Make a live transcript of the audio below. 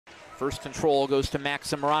First control goes to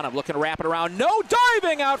Maxim Maranov, looking to wrap it around. No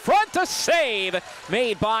diving out front to save.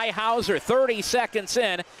 Made by Hauser, 30 seconds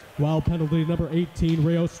in. Wild penalty number 18,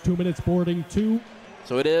 Rios, 2 minutes boarding, 2.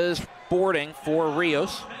 So it is boarding for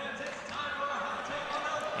Rios.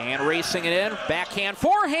 And racing it in, backhand,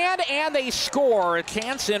 forehand, and they score. A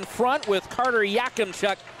chance in front with Carter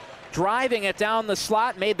Yakimchuk driving it down the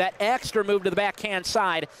slot, made that extra move to the backhand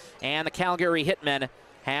side, and the Calgary Hitmen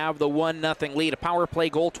have the 1-0 lead. A power play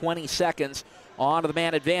goal, 20 seconds on to the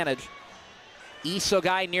man advantage.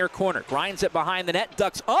 Isogai near corner, grinds it behind the net,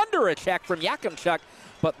 ducks under a check from Yakimchuk,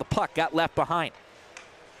 but the puck got left behind.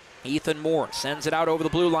 Ethan Moore sends it out over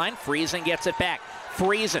the blue line. Friesen gets it back.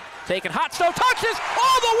 Friesen taking hot stove, touches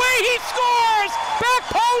all the way, he scores! Back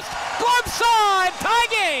post, glove side, tie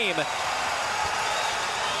game!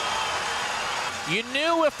 You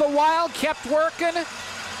knew if the Wild kept working,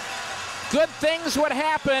 good things would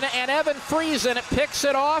happen, and Evan Friesen picks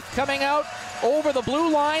it off, coming out over the blue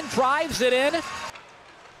line, drives it in.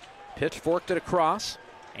 Pitch forked it across,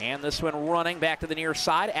 and this one running back to the near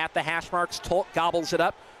side at the hash marks. Tolk gobbles it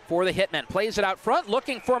up for the Hitmen. Plays it out front,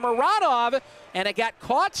 looking for Maranov, and it got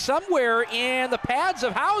caught somewhere in the pads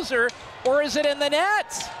of Hauser, or is it in the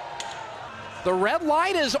net? The red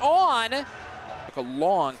light is on. A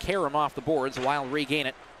long carom off the boards. The Wild regain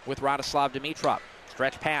it with Radoslav Dimitrov.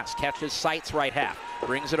 Stretch pass, catches sights right half.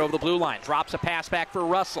 Brings it over the blue line, drops a pass back for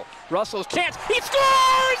Russell. Russell's chance, he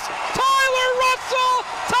scores! Tyler Russell,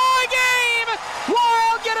 tie game!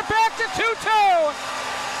 Wild get it back to 2-2.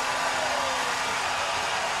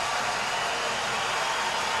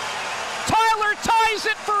 Tyler ties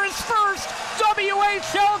it for his first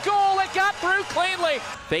WHL goal. It got through cleanly.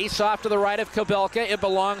 Face off to the right of Kabelka. It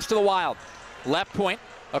belongs to the Wild. Left point,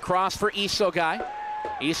 across for Isogai.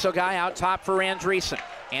 Isogai out top for Andreessen.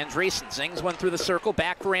 Andreessen zings one through the circle,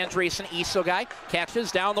 back for Andreessen. Isogai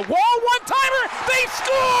catches down the wall, one-timer, they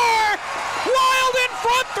score! Wild in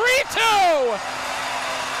front, 3-2!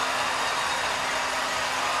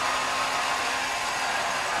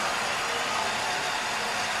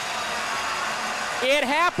 It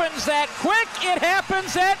happens that quick, it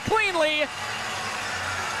happens that cleanly.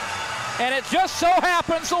 And it just so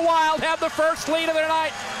happens the Wild have the first lead of their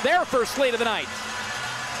night, their first lead of the night.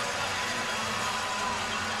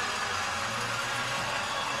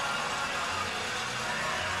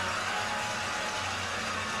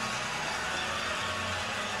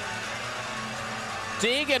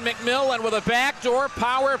 Deegan McMillan with a backdoor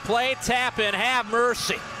power play tap in. Have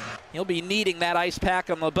mercy. He'll be needing that ice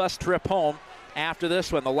pack on the bus trip home after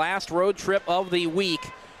this one. The last road trip of the week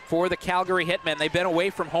for the Calgary Hitmen. They've been away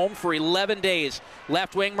from home for 11 days.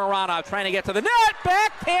 Left wing Maranov trying to get to the net.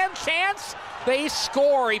 Backhand chance. They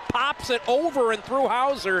score. He pops it over and through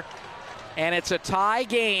Hauser. And it's a tie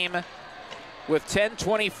game with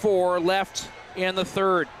 10:24 left in the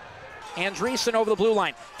third. Andreessen over the blue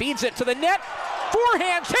line. Feeds it to the net.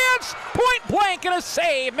 Forehand chance. Point blank and a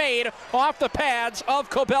save made off the pads of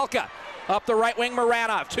Kabelka. Up the right wing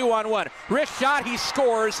Maranov. 2-on-1. Wrist shot. He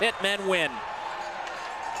scores. Hitmen win.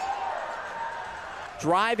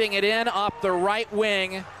 Driving it in up the right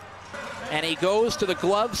wing, and he goes to the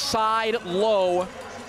glove side low.